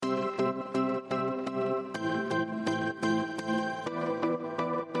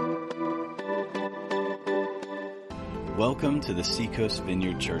Welcome to the Seacoast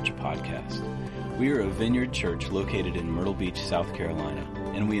Vineyard Church podcast. We are a vineyard church located in Myrtle Beach, South Carolina,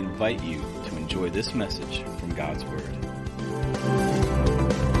 and we invite you to enjoy this message from God's Word.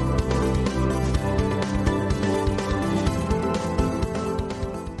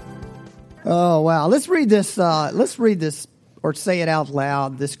 Oh, wow. Let's read this, or say it out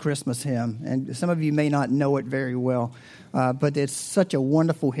loud, this Christmas hymn. And some of you may not know it very well, but it's such a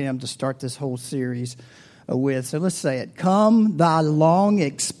wonderful hymn to start this whole series with. So let's say it. Come, thy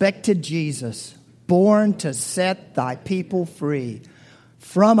long-expected Jesus, born to set thy people free.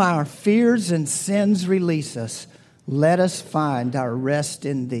 From our fears and sins release us. Let us find our rest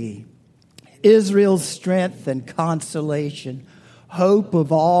in thee. Israel's strength and consolation, hope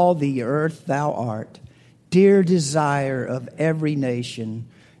of all the earth thou art, dear desire of every nation,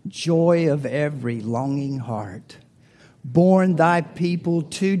 joy of every longing heart. Born thy people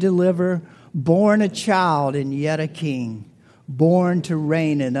to deliver, born a child and yet a king, born to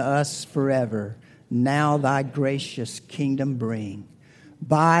reign in us forever, now thy gracious kingdom bring.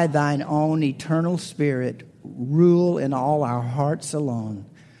 By thine own eternal spirit, rule in all our hearts alone.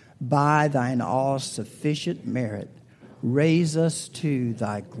 By thine all-sufficient merit, raise us to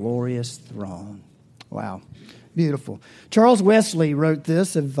thy glorious throne. Wow, beautiful. Charles Wesley wrote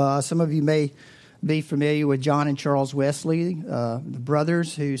this. If some of you may be familiar with John and Charles Wesley, the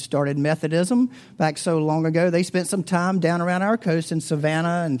brothers who started Methodism back so long ago. They spent some time down around our coast in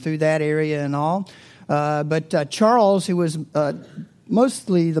Savannah and through that area and all. But Charles, who was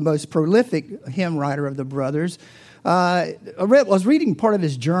mostly the most prolific hymn writer of the brothers, I was reading part of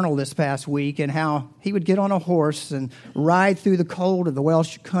his journal this past week and how he would get on a horse and ride through the cold of the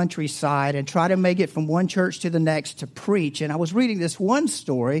Welsh countryside and try to make it from one church to the next to preach. And I was reading this one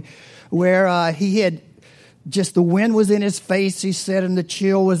story where he had just the wind was in his face, he said, and the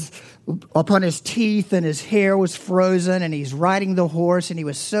chill was upon his teeth and his hair was frozen, and he's riding the horse and he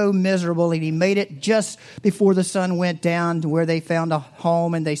was so miserable, and he made it just before the sun went down to where they found a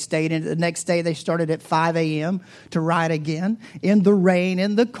home and they stayed in. The next day they started at 5 a.m. to ride again in the rain,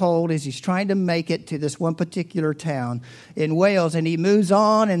 in the cold, as he's trying to make it to this one particular town in Wales. And he moves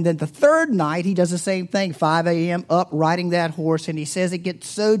on, and then the third night he does the same thing, 5 a.m. up riding that horse, and he says it gets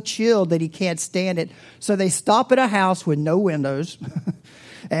so chilled that he can't stand it. So they stop at a house with no windows.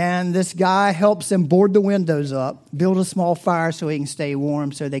 And this guy helps them board the windows up, build a small fire so he can stay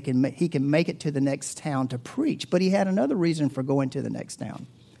warm, so he can make it to the next town to preach. But he had another reason for going to the next town.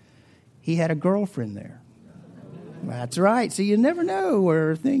 He had a girlfriend there. That's right. So you never know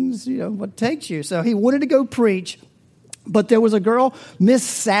where things, what takes you. So he wanted to go preach, but there was a girl, Miss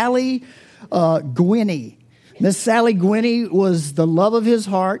Sally Gwinney. Miss Sally Gwinney was the love of his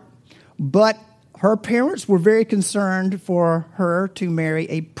heart, but her parents were very concerned for her to marry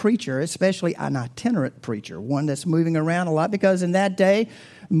a preacher, especially an itinerant preacher, one that's moving around a lot, because in that day,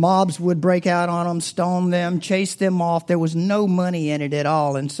 mobs would break out on them, stone them, chase them off. There was no money in it at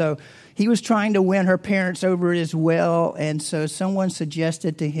all. And so he was trying to win her parents over as well. And so someone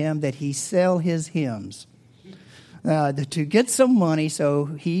suggested to him that he sell his hymns to get some money so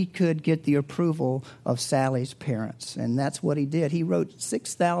he could get the approval of Sally's parents. And that's what he did. He wrote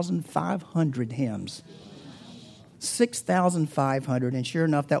 6,500 hymns. 6,500. And sure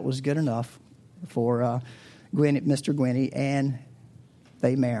enough, that was good enough for Mr. Gwinney, and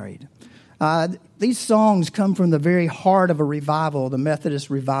they married. These songs come from the very heart of a revival, the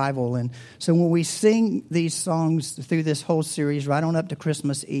Methodist revival. And so when we sing these songs through this whole series, right on up to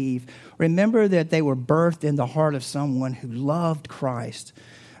Christmas Eve, remember that they were birthed in the heart of someone who loved Christ,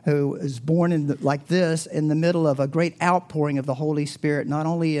 who was born like this in the middle of a great outpouring of the Holy Spirit, not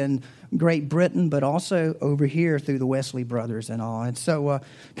only in Great Britain, but also over here through the Wesley brothers and all. And so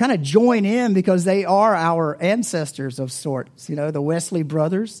kind of join in, because they are our ancestors of sorts. The Wesley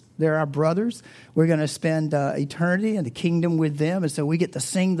brothers, they're our brothers. We're going to spend eternity in the kingdom with them. And so we get to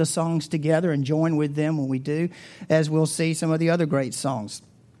sing the songs together and join with them when we do, as we'll see some of the other great songs.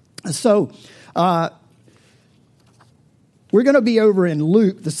 So we're going to be over in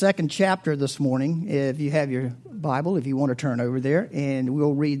Luke, the second chapter this morning, if you have your Bible, if you want to turn over there, and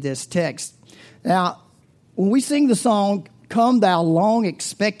we'll read this text. Now, when we sing the song, Come Thou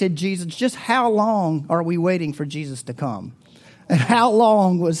Long-Expected Jesus, just how long are we waiting for Jesus to come? And how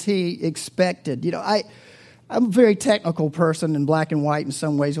long was he expected? I'm a very technical person in black and white in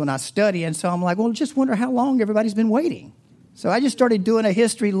some ways when I study, and so I'm like, well, just wonder how long everybody's been waiting. So I just started doing a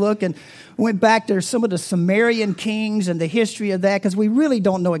history look and went back to some of the Sumerian kings and the history of that, because we really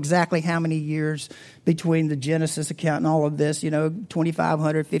don't know exactly how many years between the Genesis account and all of this,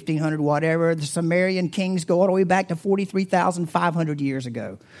 2,500, 1,500, whatever. The Sumerian kings go all the way back to 43,500 years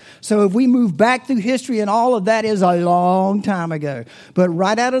ago. So if we move back through history, and all of that is a long time ago. But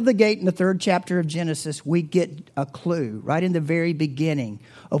right out of the gate in the 3rd chapter of Genesis, we get a clue right in the very beginning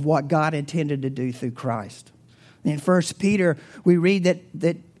of what God intended to do through Christ. In 1 Peter, we read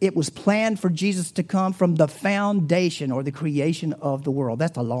that it was planned for Jesus to come from the foundation or the creation of the world.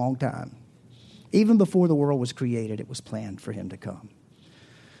 That's a long time. Even before the world was created, it was planned for him to come.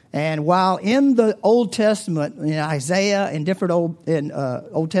 And while in the Old Testament, in Isaiah and different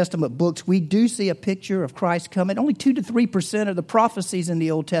Old Testament books, we do see a picture of Christ coming. Only 2 to 3% of the prophecies in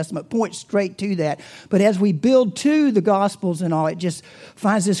the Old Testament point straight to that. But as we build to the Gospels and all, it just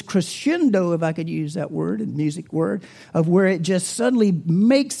finds this crescendo, if I could use that word, a music word, of where it just suddenly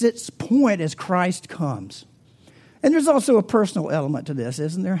makes its point as Christ comes. And there's also a personal element to this,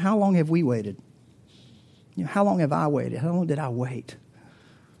 isn't there? How long have we waited? How long have I waited? How long did I wait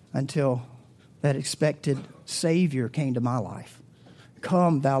until that expected Savior came to my life?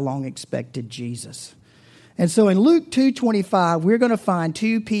 Come, thou long expected Jesus. And so in Luke 2:25, we're going to find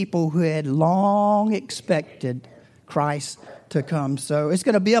 2 people who had long expected Christ to come. So it's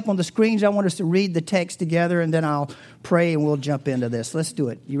going to be up on the screens. I want us to read the text together, and then I'll pray and we'll jump into this. Let's do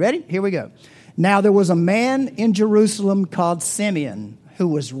it. You ready? Here we go. Now there was a man in Jerusalem called Simeon, who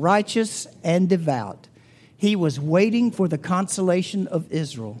was righteous and devout. He was waiting for the consolation of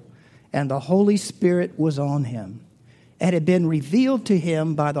Israel, and the Holy Spirit was on him. It had been revealed to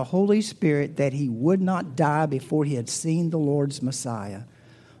him by the Holy Spirit that he would not die before he had seen the Lord's Messiah.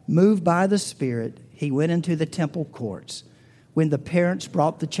 Moved by the Spirit, he went into the temple courts. When the parents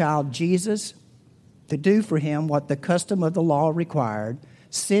brought the child Jesus to do for him what the custom of the law required,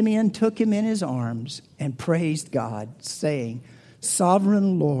 Simeon took him in his arms and praised God, saying,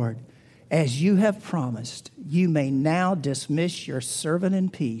 Sovereign Lord, as you have promised, you may now dismiss your servant in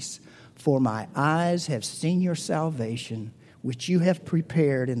peace, for my eyes have seen your salvation, which you have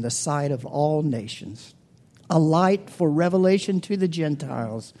prepared in the sight of all nations, a light for revelation to the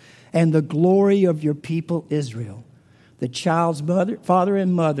Gentiles and the glory of your people Israel. The child's father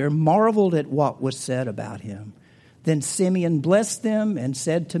and mother marveled at what was said about him. Then Simeon blessed them and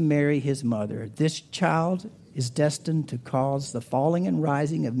said to Mary, his mother, This child is destined to cause the falling and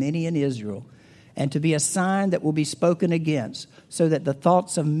rising of many in Israel, and to be a sign that will be spoken against, so that the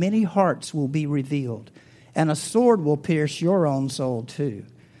thoughts of many hearts will be revealed, and a sword will pierce your own soul too.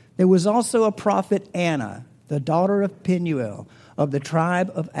 There was also a prophet Anna, the daughter of Penuel, of the tribe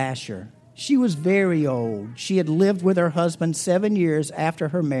of Asher. She was very old. She had lived with her husband 7 years after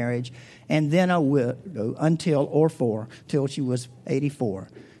her marriage, and then a widow till she was 84.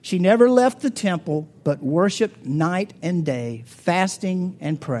 She never left the temple, but worshiped night and day, fasting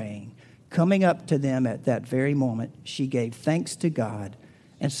and praying. Coming up to them at that very moment, she gave thanks to God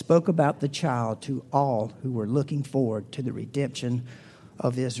and spoke about the child to all who were looking forward to the redemption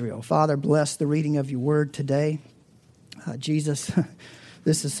of Israel. Father, bless the reading of your word today. Jesus,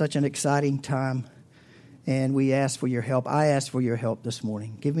 this is such an exciting time, and we ask for your help. I ask for your help this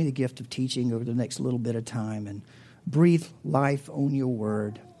morning. Give me the gift of teaching over the next little bit of time, and breathe life on your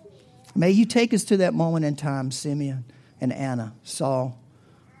word. May you take us to that moment in time Simeon and Anna saw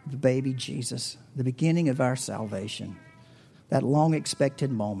the baby Jesus, the beginning of our salvation, that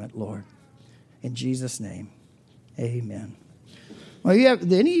long-expected moment, Lord. In Jesus' name, amen. Well,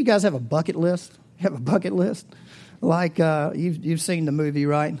 do any of you guys have a bucket list? Have a bucket list? Like you've seen the movie,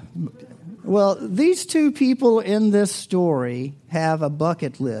 right? Well, these 2 people in this story have a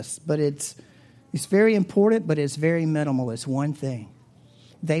bucket list, but it's very important, but it's very minimal. It's one thing.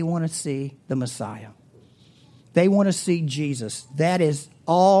 They want to see the Messiah. They want to see Jesus. That is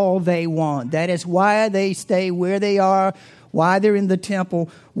all they want. That is why they stay where they are, why they're in the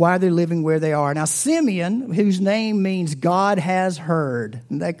temple, why they're living where they are. Now, Simeon, whose name means God has heard.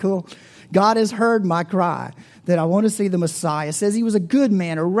 Isn't that cool? God has heard my cry that I want to see the Messiah. Says he was a good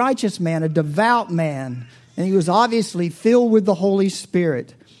man, a righteous man, a devout man. And he was obviously filled with the Holy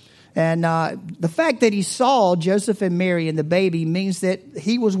Spirit. And the fact that he saw Joseph and Mary and the baby means that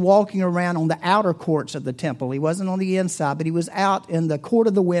he was walking around on the outer courts of the temple. He wasn't on the inside, but he was out in the court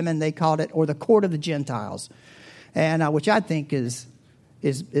of the women, they called it, or the court of the Gentiles, and which I think is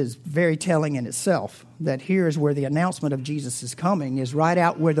very telling in itself, that here is where the announcement of Jesus is coming, is right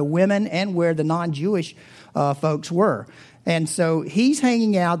out where the women and where the non-Jewish folks were. And so he's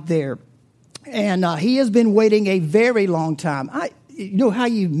hanging out there, and he has been waiting a very long time. you know how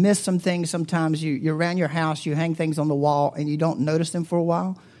you miss some things sometimes? You're around your house, you hang things on the wall, and you don't notice them for a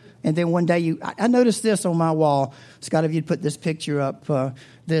while. And then one day I noticed this on my wall. Scott, if you'd put this picture up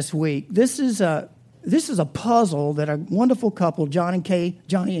this week. This is a puzzle that a wonderful couple, Johnny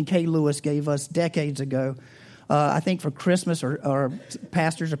and Kay Lewis, gave us decades ago. I think for Christmas or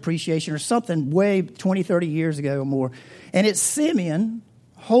pastor's appreciation or something way 20, 30 years ago or more. And it's Simeon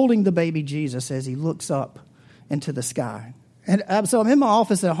holding the baby Jesus as he looks up into the sky. And so I'm in my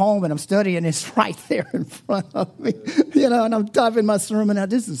office at home and I'm studying. It's right there in front of me, and I'm typing my sermon out.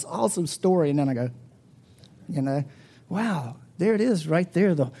 This is an awesome story. And then I go, wow, there it is right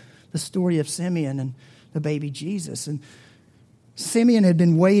there, the story of Simeon and the baby Jesus. And Simeon had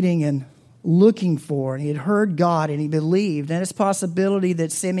been waiting and looking for, and he had heard God, and he believed. And it's a possibility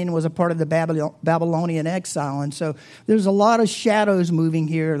that Simeon was a part of the Babylonian exile. And so there's a lot of shadows moving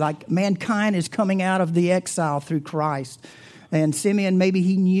here, like mankind is coming out of the exile through Christ. And Simeon, maybe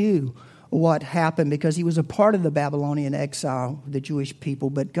he knew what happened because he was a part of the Babylonian exile, the Jewish people.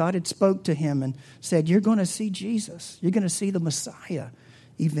 But God had spoke to him and said, you're going to see Jesus. You're going to see the Messiah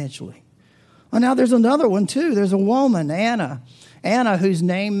eventually. Well, now there's another one too. There's a woman, Anna. Anna, whose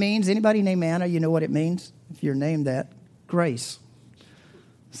name means, anybody named Anna, you know what it means? If you're named that, grace.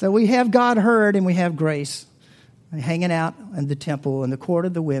 So we have God heard and we have grace hanging out in the temple, in the court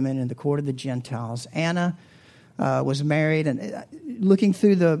of the women, in the court of the Gentiles. Anna was married, and looking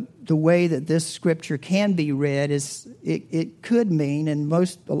through the way that this scripture can be read, is it could mean, and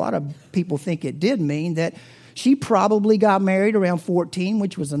a lot of people think it did mean, that she probably got married around 14,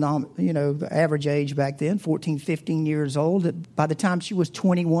 which was the average age back then, 14, 15 years old. By the time she was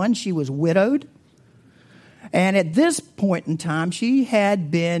 21, she was widowed. And at this point in time, she had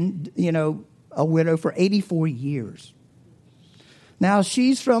been, a widow for 84 years. Now,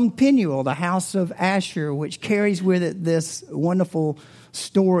 she's from Penuel, the house of Asher, which carries with it this wonderful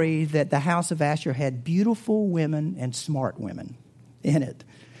story that the house of Asher had beautiful women and smart women in it.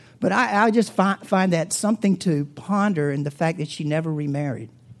 But I just find that something to ponder in the fact that she never remarried.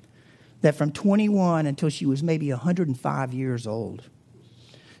 That from 21 until she was maybe 105 years old,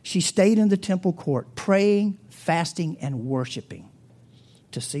 she stayed in the temple court praying, fasting, and worshiping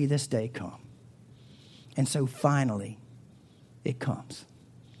to see this day come. And so finally, it comes.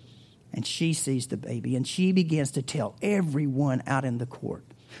 And she sees the baby, and she begins to tell everyone out in the court.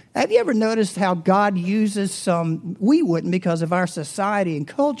 Have you ever noticed how God uses some, we wouldn't because of our society and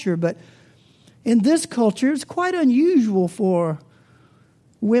culture, but in this culture, it's quite unusual for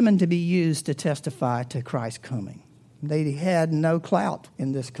women to be used to testify to Christ's coming. They had no clout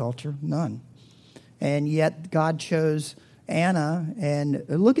in this culture, none. And yet God chose Anna, and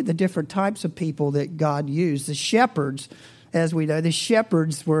look at the different types of people that God used. The shepherds, as we know, the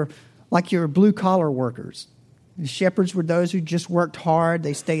shepherds were like your blue-collar workers. The shepherds were those who just worked hard.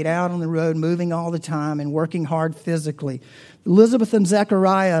 They stayed out on the road, moving all the time and working hard physically. Elizabeth and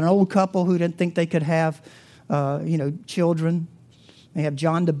Zechariah, an old couple who didn't think they could have, children. They have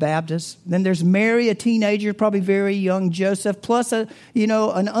John the Baptist. Then there's Mary, a teenager, probably very young. Joseph, plus an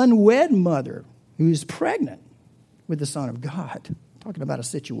unwed mother who's pregnant with the Son of God. Talking about a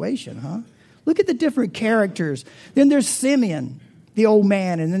situation, huh? Look at the different characters. Then there's Simeon, the old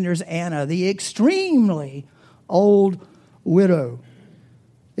man, and then there's Anna, the extremely old widow.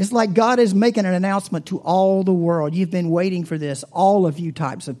 It's like God is making an announcement to all the world. You've been waiting for this, all of you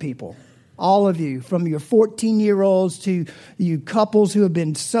types of people. All of you, from your 14-year-olds to you couples who have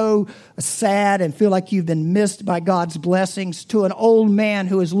been so sad and feel like you've been missed by God's blessings, to an old man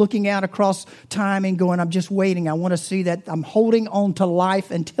who is looking out across time and going, I'm just waiting. I want to see that. I'm holding on to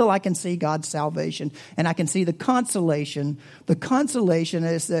life until I can see God's salvation. And I can see the consolation. The consolation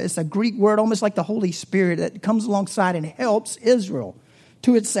is it's a Greek word, almost like the Holy Spirit, that comes alongside and helps Israel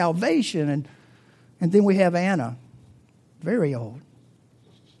to its salvation. And then we have Anna, very old,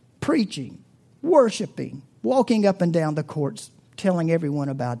 preaching, worshiping, walking up and down the courts, telling everyone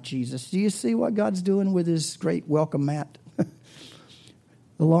about Jesus. Do you see what God's doing with his great welcome mat? The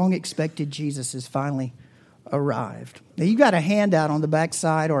long-expected Jesus has finally arrived. Now, you got a handout on the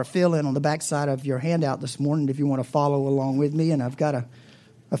backside, or a fill-in on the backside of your handout this morning if you want to follow along with me, and I've got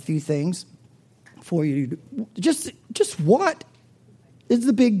a few things for you. Just what is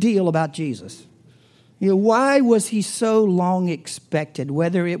the big deal about Jesus? Why was he so long expected?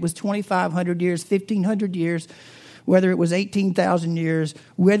 Whether it was 2,500 years, 1,500 years, whether it was 18,000 years,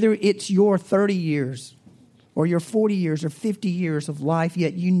 whether it's your 30 years or your 40 years or 50 years of life,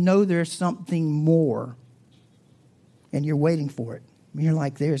 yet you know there's something more and you're waiting for it. You're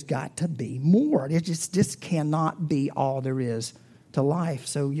like, there's got to be more. This cannot be all there is to life.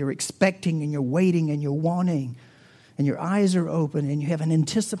 So you're expecting and you're waiting and you're wanting. and your eyes are open and you have an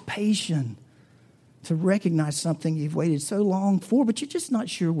anticipation to recognize something you've waited so long for, but you're just not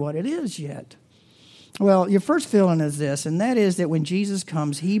sure what it is yet. Well, your first feeling is this, and that is that when Jesus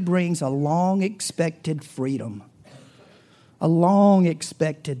comes, he brings a long-expected freedom. A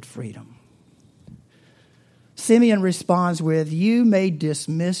long-expected freedom. Simeon responds with, "You may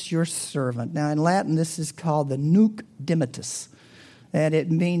dismiss your servant." Now, in Latin, this is called the nunc dimittis, and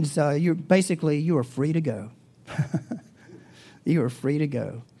it means you are free to go. You are free to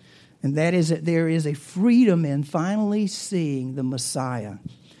go. And that is that there is a freedom in finally seeing the Messiah.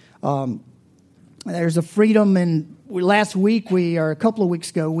 There's a freedom in, last week, a couple of weeks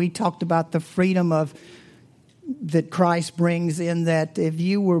ago, we talked about the freedom that Christ brings in that if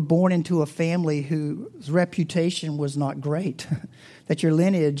you were born into a family whose reputation was not great, that your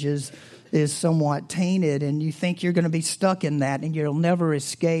lineage is somewhat tainted and you think you're going to be stuck in that and you'll never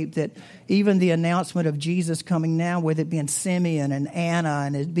escape, that even the announcement of Jesus coming now, with it being Simeon and Anna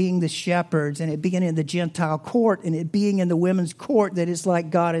and it being the shepherds and it being in the Gentile court and it being in the women's court, that it's like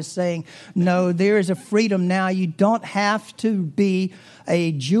God is saying, no, there is a freedom now. You don't have to be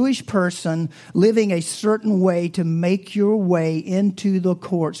a Jewish person living a certain way to make your way into the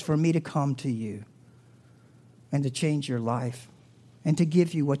courts for me to come to you and to change your life and to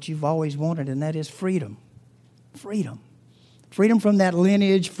give you what you've always wanted, and that is freedom. Freedom. Freedom from that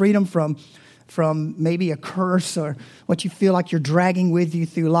lineage, freedom from maybe a curse or what you feel like you're dragging with you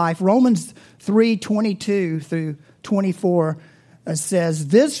through life. Romans 3:22 through 24 says,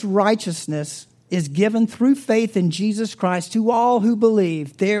 "This righteousness is given through faith in Jesus Christ to all who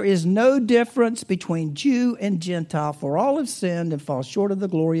believe. There is no difference between Jew and Gentile, for all have sinned and fall short of the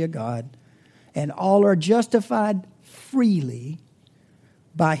glory of God, and all are justified freely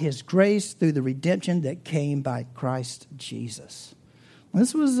by his grace through the redemption that came by Christ Jesus."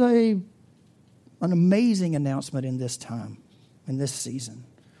 This was an amazing announcement in this time, in this season,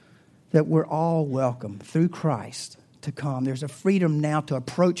 that we're all welcome through Christ to come. There's a freedom now to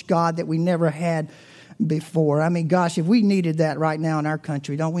approach God that we never had before. I mean, gosh, if we needed that right now in our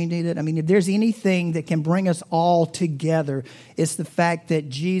country, don't we need it? I mean, if there's anything that can bring us all together, it's the fact that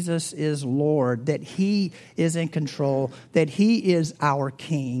Jesus is Lord, that he is in control, that he is our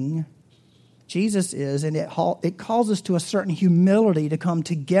King. Jesus is, and it calls us to a certain humility to come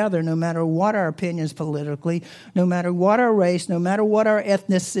together no matter what our opinions politically, no matter what our race, no matter what our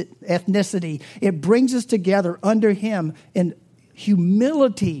ethnicity. It brings us together under him in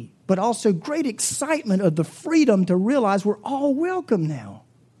humility, but also great excitement of the freedom to realize we're all welcome now.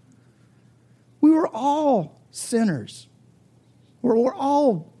 We were all sinners. We're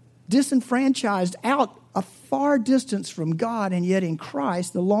all disenfranchised out a far distance from God, and yet in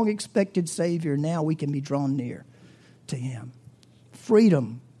Christ, the long-expected Savior, now we can be drawn near to him.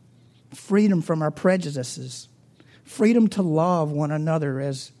 Freedom. Freedom from our prejudices. Freedom to love one another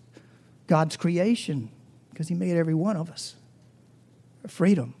as God's creation, because he made every one of us.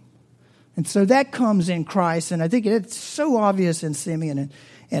 Freedom. And so that comes in Christ, and I think it's so obvious in Simeon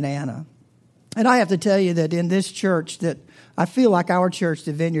and Anna. And I have to tell you that in this church, that I feel like our church,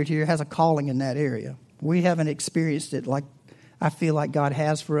 the Vineyard here, has a calling in that area. We haven't experienced it like I feel like God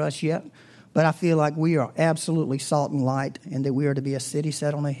has for us yet, but I feel like we are absolutely salt and light, and that we are to be a city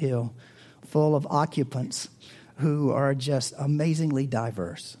set on a hill full of occupants who are just amazingly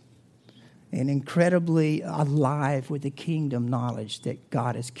diverse and incredibly alive with the kingdom knowledge that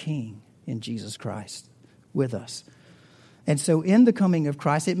God is King in Jesus Christ with us. And so in the coming of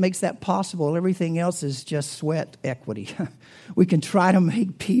Christ, it makes that possible. Everything else is just sweat equity. We can try to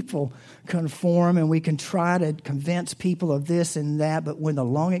make people conform, and we can try to convince people of this and that, but when the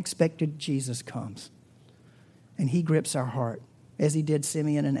long-expected Jesus comes and he grips our heart, as he did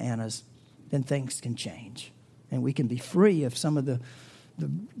Simeon and Anna's, then things can change. And we can be free of some of the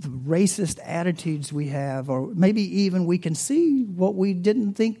racist attitudes we have, or maybe even we can see what we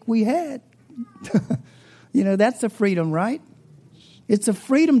didn't think we had. You know, that's a freedom, right? It's a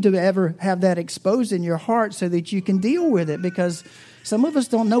freedom to ever have that exposed in your heart so that you can deal with it, because some of us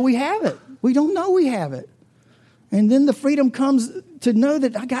don't know we have it. We don't know we have it. And then the freedom comes to know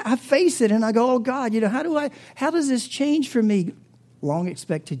that I face it and I go, oh God, you know, how does this change for me? Long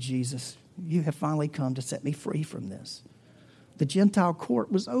expected Jesus, you have finally come to set me free from this. The Gentile court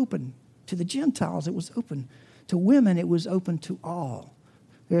was open to the Gentiles. It was open to women. It was open to all.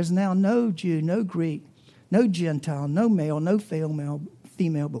 There's now no Jew, no Greek, no Gentile, no male, no female,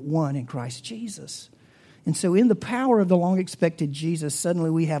 but one in Christ Jesus. And so in the power of the long-expected Jesus, suddenly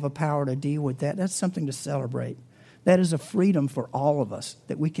we have a power to deal with that. That's something to celebrate. That is a freedom for all of us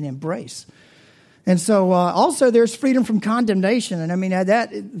that we can embrace. And so also there's freedom from condemnation. And I mean,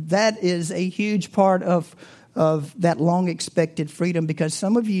 that is a huge part of of that long-expected freedom, because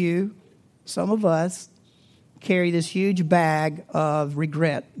some of us, carry this huge bag of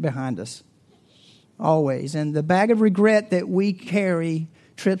regret behind us, always. And the bag of regret that we carry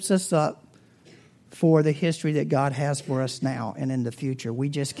trips us up for the history that God has for us now and in the future. We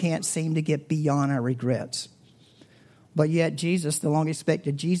just can't seem to get beyond our regrets. But yet Jesus, the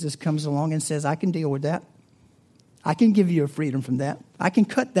long-expected Jesus, comes along and says, I can deal with that. I can give you a freedom from that. I can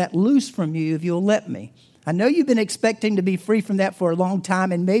cut that loose from you if you'll let me. I know you've been expecting to be free from that for a long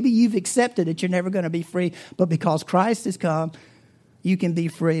time, and maybe you've accepted that you're never going to be free, but because Christ has come, you can be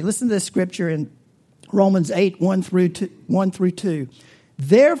free. Listen to this scripture in Romans 8, 1 through 2.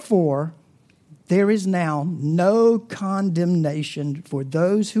 Therefore, there is now no condemnation for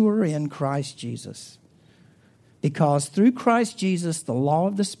those who are in Christ Jesus. Because through Christ Jesus, the law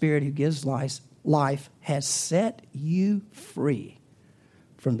of the Spirit who gives life has set you free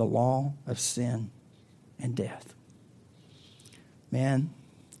from the law of sin and death. Man,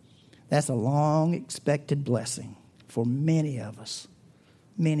 that's a long-expected blessing for many of us.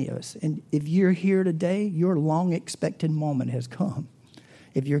 Many of us. And if you're here today, your long-expected moment has come.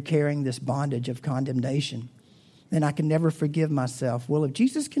 If you're carrying this bondage of condemnation, then I can never forgive myself. Well, if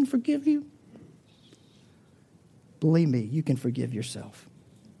Jesus can forgive you, believe me, you can forgive yourself.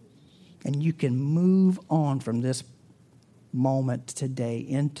 And you can move on from this moment today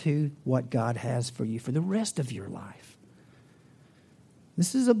into what God has for you for the rest of your life.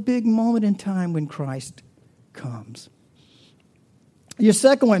 This is a big moment in time when Christ comes. Your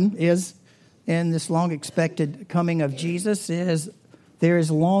second one is, in this long-expected coming of Jesus, is there is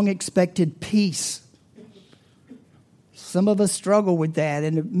long-expected peace. Some of us struggle with that.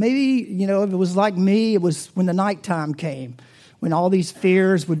 And maybe, if it was like me, it was when the nighttime came, when all these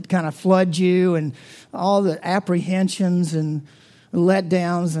fears would kind of flood you and all the apprehensions and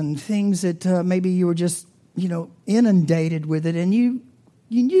letdowns and things that maybe you were just, inundated with it. And you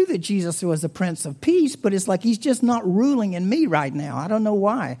knew that Jesus was the Prince of Peace, but it's like he's just not ruling in me right now. I don't know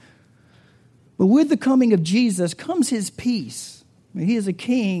why. But with the coming of Jesus comes his peace. He is a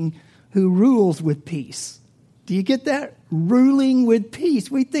king who rules with peace. Do you get that? Ruling with peace.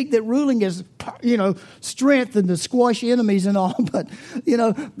 We think that ruling is, strength and to squash enemies and all. But,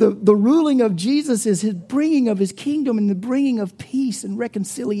 the ruling of Jesus is his bringing of his kingdom and the bringing of peace and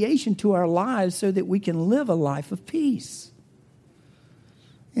reconciliation to our lives so that we can live a life of peace.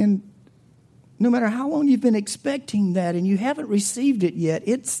 And no matter how long you've been expecting that and you haven't received it yet,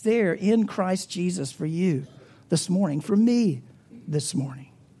 it's there in Christ Jesus for you this morning, for me this morning.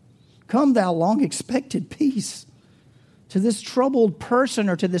 Come, thou long-expected peace. To this troubled person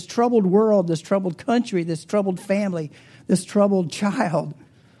or to this troubled world, this troubled country, this troubled family, this troubled child.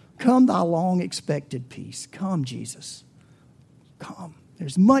 Come, thou long-expected peace. Come, Jesus. Come.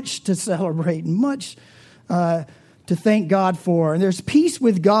 There's much to celebrate and much to thank God for. And there's peace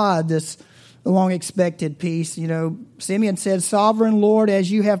with God, this long-expected peace. Simeon said, Sovereign Lord, as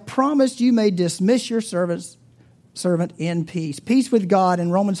you have promised, you may dismiss your servant in peace. Peace with God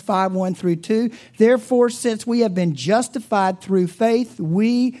in Romans 5, 1 through 2. Therefore, since we have been justified through faith,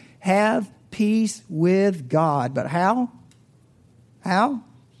 we have peace with God. But how? How?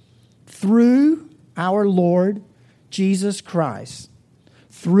 Through our Lord Jesus Christ,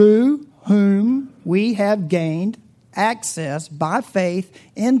 through whom we have gained access by faith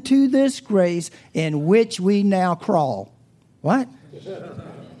into this grace in which we now crawl. What?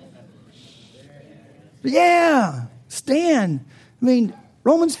 Yeah, stand.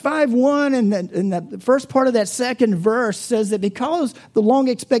 Romans 5:1 and the first part of that second verse says that because the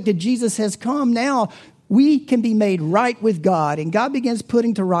long-expected Jesus has come, now we can be made right with God. And God begins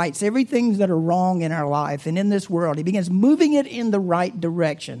putting to rights everything that are wrong in our life and in this world. He begins moving it in the right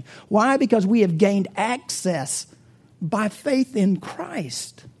direction. Why? Because we have gained access by faith in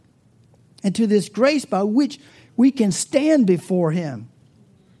Christ and to this grace by which we can stand before him.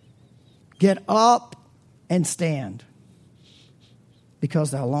 Get up and stand,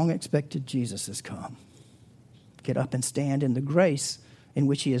 because thou long-expected Jesus has come. Get up and stand in the grace in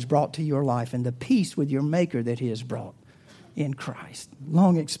which he has brought to your life and the peace with your Maker that he has brought in Christ.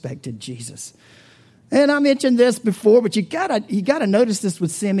 Long-expected Jesus. And I mentioned this before, but you gotta notice this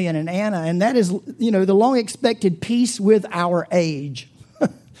with Simeon and Anna, and that is, the long-expected peace with our age.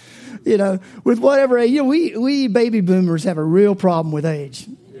 With whatever age. We baby boomers have a real problem with age.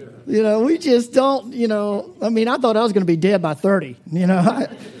 We just don't, I thought I was going to be dead by 30,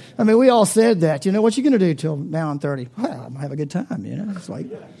 we all said that, what you going to do till now I'm 30? Well, I'm going to have a good time, it's like,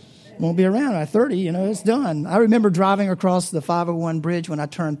 won't be around at 30, it's done. I remember driving across the 501 bridge when I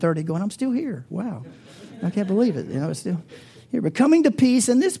turned 30 going, I'm still here. Wow. I can't believe it, it's still, Here, but coming to peace,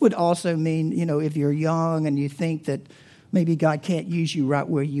 and this would also mean, if you're young and you think that maybe God can't use you right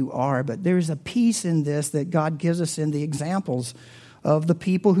where you are, but there's a peace in this that God gives us in the examples of the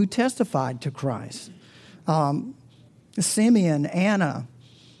people who testified to Christ. Simeon, Anna,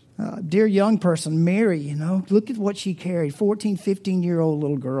 dear young person, Mary, look at what she carried, 14, 15-year-old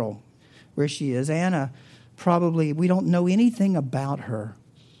little girl, where she is. Anna, probably, we don't know anything about her,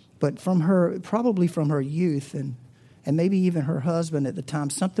 but probably from her youth and maybe even her husband at the time,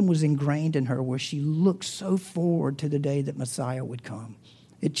 something was ingrained in her where she looked so forward to the day that Messiah would come.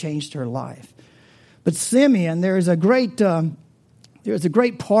 It changed her life. But Simeon, there's a great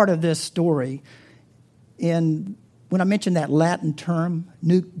part of this story when I mentioned that Latin term,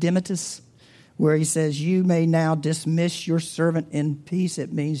 nunc dimittis, where he says, you may now dismiss your servant in peace.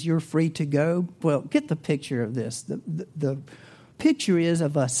 It means you're free to go. Well, get the picture of this. The picture is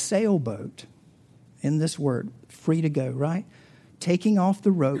of a sailboat in this word, free to go, right? Taking off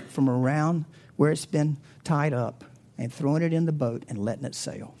the rope from around where it's been tied up and throwing it in the boat and letting it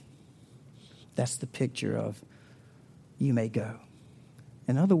sail. That's the picture of you may go.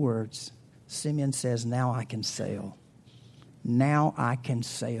 In other words, Simeon says, now I can sail. Now I can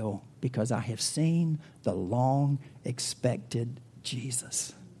sail because I have seen the long-expected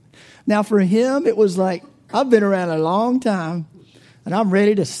Jesus. Now for him, it was like, I've been around a long time, and I'm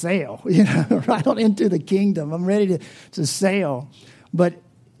ready to sail, right on into the kingdom. I'm ready to sail. But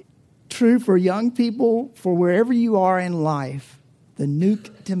true for young people, for wherever you are in life, the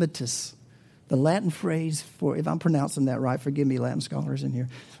nunc dimittis, the Latin phrase for, if I'm pronouncing that right, forgive me, Latin scholars in here.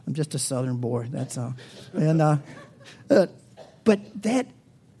 I'm just a Southern boy, that's all. And but that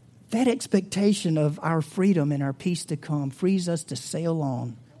expectation of our freedom and our peace to come frees us to sail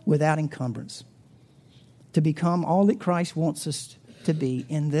on without encumbrance, to become all that Christ wants us to be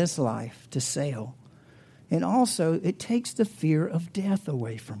in this life, to sail. And also, it takes the fear of death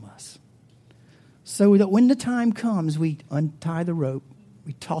away from us. So that when the time comes, we untie the rope,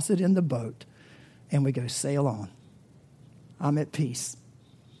 we toss it in the boat, and we go sail on. I'm at peace.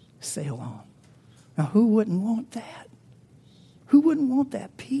 Sail on. Now, who wouldn't want that? Who wouldn't want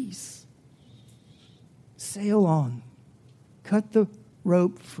that peace? Sail on. Cut the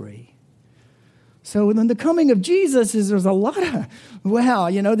rope free. So then the coming of Jesus there's a lot of,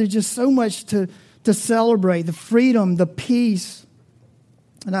 there's just so much to celebrate, the freedom, the peace.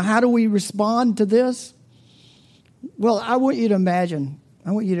 Now, how do we respond to this? Well, I want you to imagine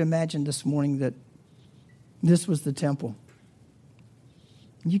this morning that this was the temple.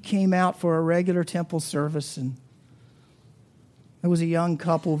 You came out for a regular temple service, and there was a young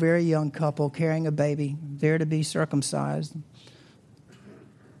couple, very young couple, carrying a baby, there to be circumcised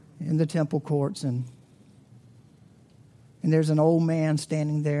in the temple courts, and there's an old man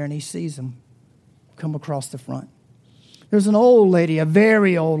standing there, and he sees them come across the front. There's an old lady, a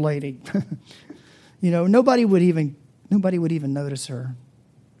very old lady. Nobody would even notice her.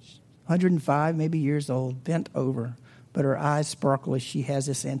 105, maybe years old, bent over, but her eyes sparkle as she has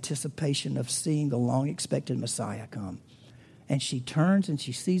this anticipation of seeing the long-expected Messiah come. And she turns and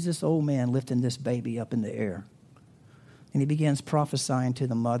she sees this old man lifting this baby up in the air. And he begins prophesying to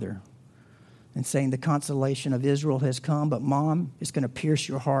the mother and saying the consolation of Israel has come, but Mom, it's going to pierce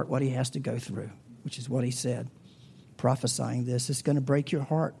your heart what he has to go through, which is what he said. Prophesying this, it's going to break your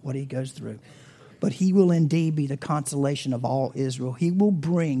heart what he goes through. But he will indeed be the consolation of all Israel. He will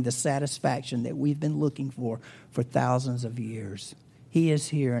bring the satisfaction that we've been looking for thousands of years. He is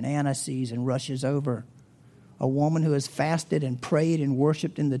here, and Anna sees and rushes over. A woman who has fasted and prayed and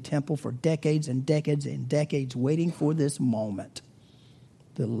worshiped in the temple for decades and decades and decades, waiting for this moment.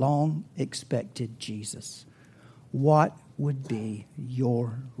 The long-expected Jesus. What would be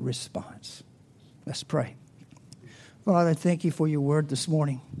your response? Let's pray. Father, thank you for your word this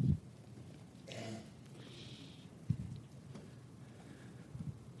morning.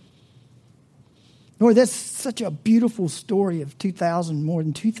 Lord, that's such a beautiful story of more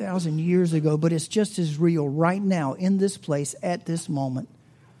than 2,000 years ago, but it's just as real right now in this place at this moment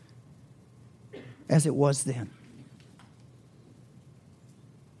as it was then.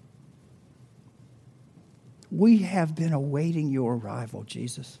 We have been awaiting your arrival,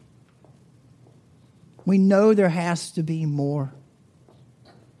 Jesus. We know there has to be more.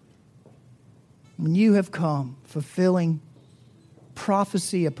 When you have come, fulfilling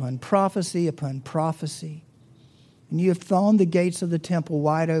prophecy upon prophecy upon prophecy, and you have thrown the gates of the temple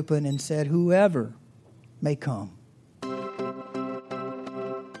wide open and said, whoever may come.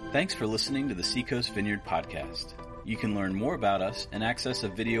 Thanks for listening to the Seacoast Vineyard Podcast. You can learn more about us and access a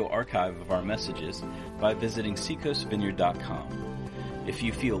video archive of our messages by visiting seacoastvineyard.com. If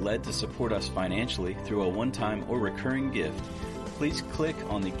you feel led to support us financially through a one-time or recurring gift, please click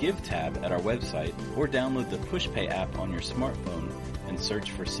on the Give tab at our website or download the PushPay app on your smartphone and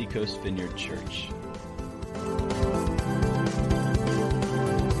search for Seacoast Vineyard Church.